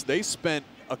told us they spent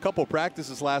a couple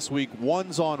practices last week,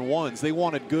 1s-on-1s. They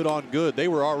wanted good on good. They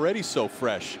were already so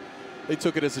fresh. They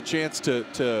took it as a chance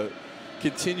to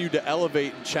continue to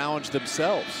elevate and challenge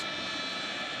themselves.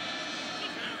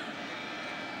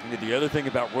 And the other thing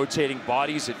about rotating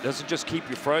bodies, it doesn't just keep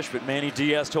you fresh, but Manny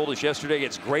Diaz told us yesterday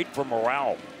it's great for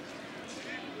morale.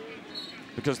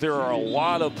 Because there are a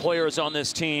lot of players on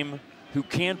this team who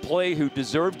can play, who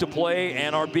deserve to play,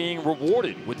 and are being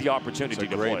rewarded with the opportunity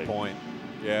to play. That's a great point.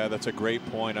 Yeah, that's a great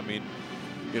point. I mean,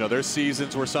 you know, there's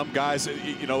seasons where some guys,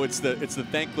 you know, it's the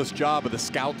thankless job of the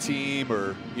scout team,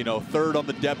 or, you know, 3rd on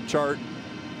the depth chart.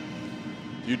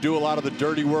 You do a lot of the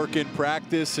dirty work in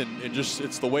practice, and just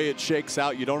it's the way it shakes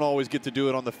out. You don't always get to do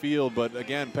it on the field, but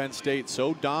again, Penn State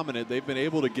so dominant, they've been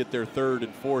able to get their 3rd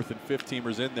and 4th and 5th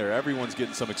teamers in there. Everyone's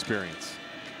getting some experience.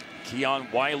 Keon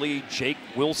Wiley, Jake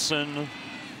Wilson,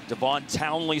 Devon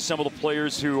Townley, some of the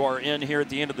players who are in here at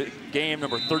the end of the game.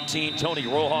 Number 13, Tony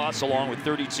Rojas, along with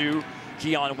 32.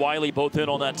 Keon Wiley, both in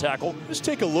on that tackle. Just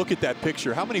take a look at that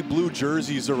picture. How many blue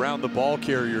jerseys around the ball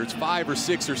carrier? It's 5 or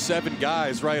 6 or 7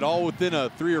 guys, right? All within a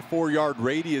 3 or 4 yard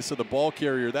radius of the ball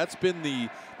carrier. That's been the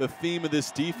theme of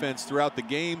this defense throughout the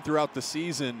game, throughout the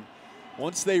season.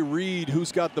 Once they read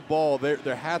who's got the ball,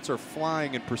 their hats are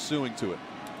flying and pursuing to it.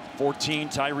 14,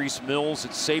 Tyrese Mills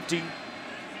at safety.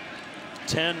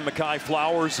 10, Mekhi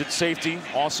Flowers at safety,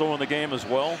 also in the game as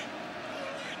well.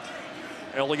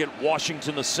 Elliott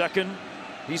Washington the second.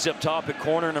 He's up top at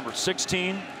corner, number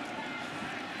 16.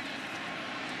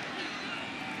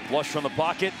 Flush from the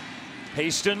pocket.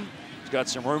 Hastings, he's got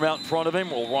some room out in front of him,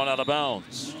 will run out of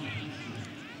bounds.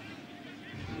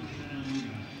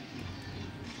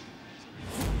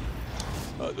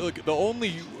 Look,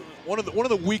 one of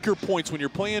the weaker points when you're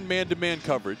playing man-to-man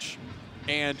coverage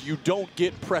and you don't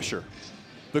get pressure,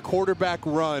 the quarterback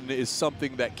run is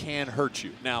something that can hurt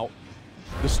you. Now,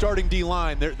 the starting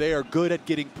D-line, they are good at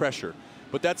getting pressure,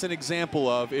 but that's an example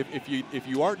of if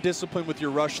you aren't disciplined with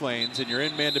your rush lanes and you're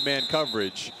in man-to-man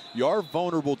coverage, you are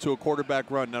vulnerable to a quarterback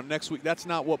run. Now, next week, that's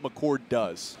not what McCord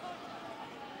does.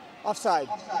 Offside.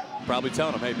 Probably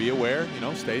telling them, hey, be aware, you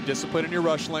know, stay disciplined in your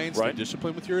rush lanes, stay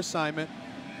disciplined with your assignment.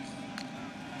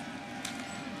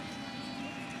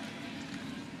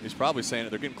 He's probably saying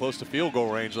that they're getting close to field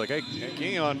goal range, like, hey,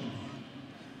 Keon,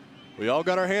 we all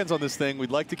got our hands on this thing. We'd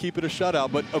like to keep it a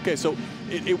shutout. But, okay, so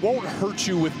it won't hurt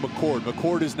you with McCord.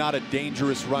 McCord is not a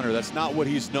dangerous runner. That's not what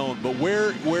he's known. But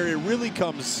where it really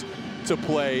comes to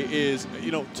play is,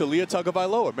 you know, Talia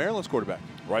Tagovailoa, Maryland's quarterback.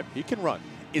 Right. He can run,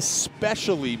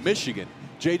 especially Michigan.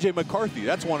 J.J. McCarthy,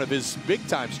 that's one of his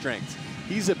big-time strengths.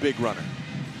 He's a big runner.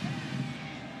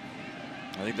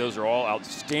 I think those are all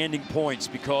outstanding points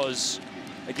because,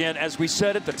 again, as we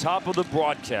said at the top of the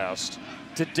broadcast,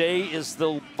 today is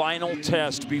the final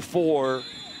test before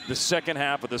the second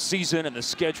half of the season, and the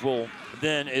schedule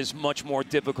then is much more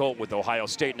difficult with Ohio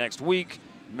State next week,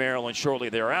 Maryland shortly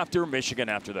thereafter, Michigan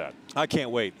after that. I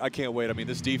can't wait. I can't wait. I mean,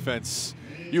 this defense,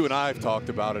 you and I have talked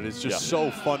about it. It's just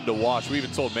so fun to watch. We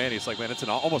even told Manny, it's like, man, it's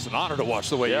almost an honor to watch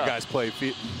the way you guys play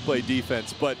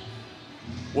defense. But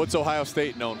what's Ohio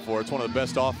State known for? It's one of the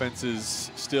best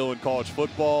offenses still in college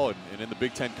football and in the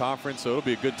Big Ten Conference, so it'll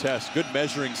be a good test, good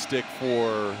measuring stick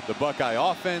for the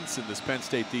Buckeye offense and this Penn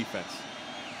State defense.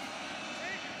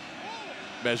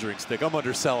 Measuring stick. I'm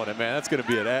underselling it, man. That's going to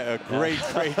be a great,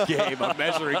 great game, a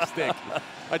measuring stick.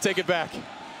 I take it back.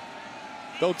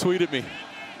 Don't tweet at me.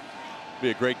 It'll be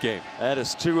a great game. That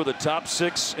is 2 of the top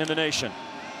 6 in the nation.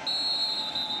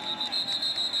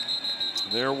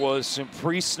 There was some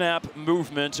pre-snap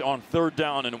movement on 3rd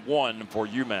down and 1 for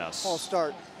UMass. False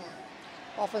start.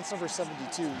 Offense number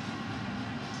 72.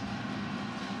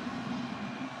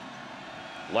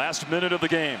 Last minute of the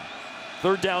game.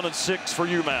 3rd down and 6 for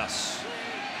UMass.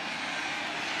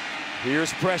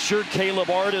 Here's pressure. Caleb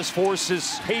Artis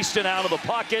forces Haston out of the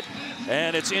pocket,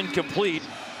 and it's incomplete.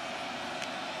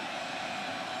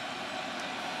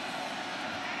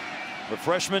 The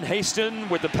freshman Haston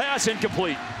with the pass,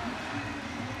 incomplete.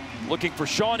 Looking for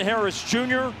Sean Harris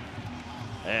Jr.,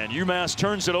 and UMass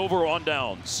turns it over on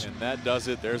downs. And that does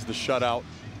it. There's the shutout.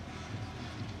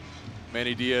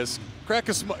 Manny Diaz. Crack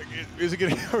a smile. Is it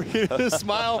going to get a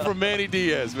smile from Manny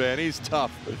Diaz, man? He's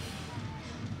tough.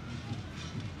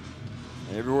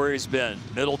 Everywhere he's been.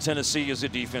 Middle Tennessee is a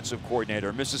defensive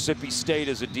coordinator. Mississippi State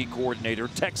is a D coordinator.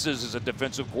 Texas is a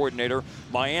defensive coordinator.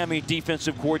 Miami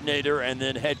defensive coordinator, and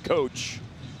then head coach.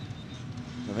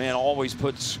 The man always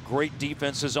puts great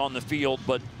defenses on the field,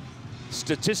 but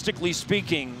statistically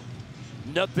speaking,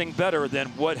 nothing better than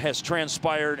what has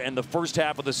transpired in the first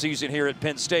half of the season here at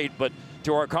Penn State. But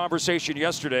to our conversation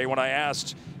yesterday when I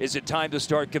asked, is it time to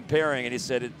start comparing? And he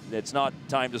said it's not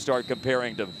time to start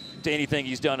comparing to anything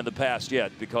he's done in the past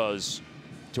yet, because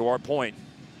to our point,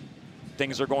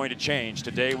 things are going to change.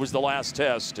 Today was the last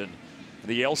test, and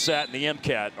the LSAT and the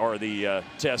MCAT are the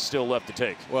tests still left to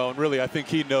take. Well, and really, I think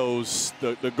he knows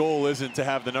the goal isn't to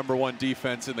have the #1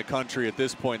 defense in the country at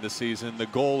this point in the season. The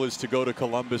goal is to go to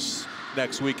Columbus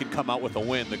next week and come out with a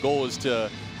win. The goal is to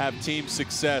have team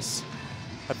success.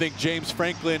 I think James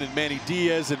Franklin and Manny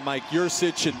Diaz and Mike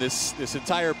Yursich and this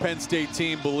entire Penn State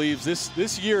team believes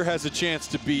this year has a chance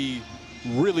to be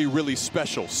really, really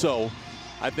special. So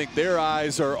I think their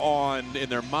eyes are on, and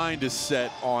their mind is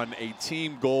set on a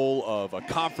team goal of a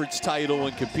conference title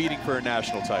and competing for a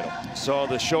national title. So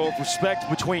the show of respect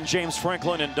between James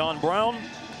Franklin and Don Brown.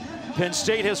 Penn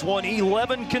State has won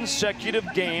 11 consecutive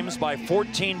games by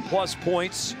 14+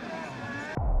 points.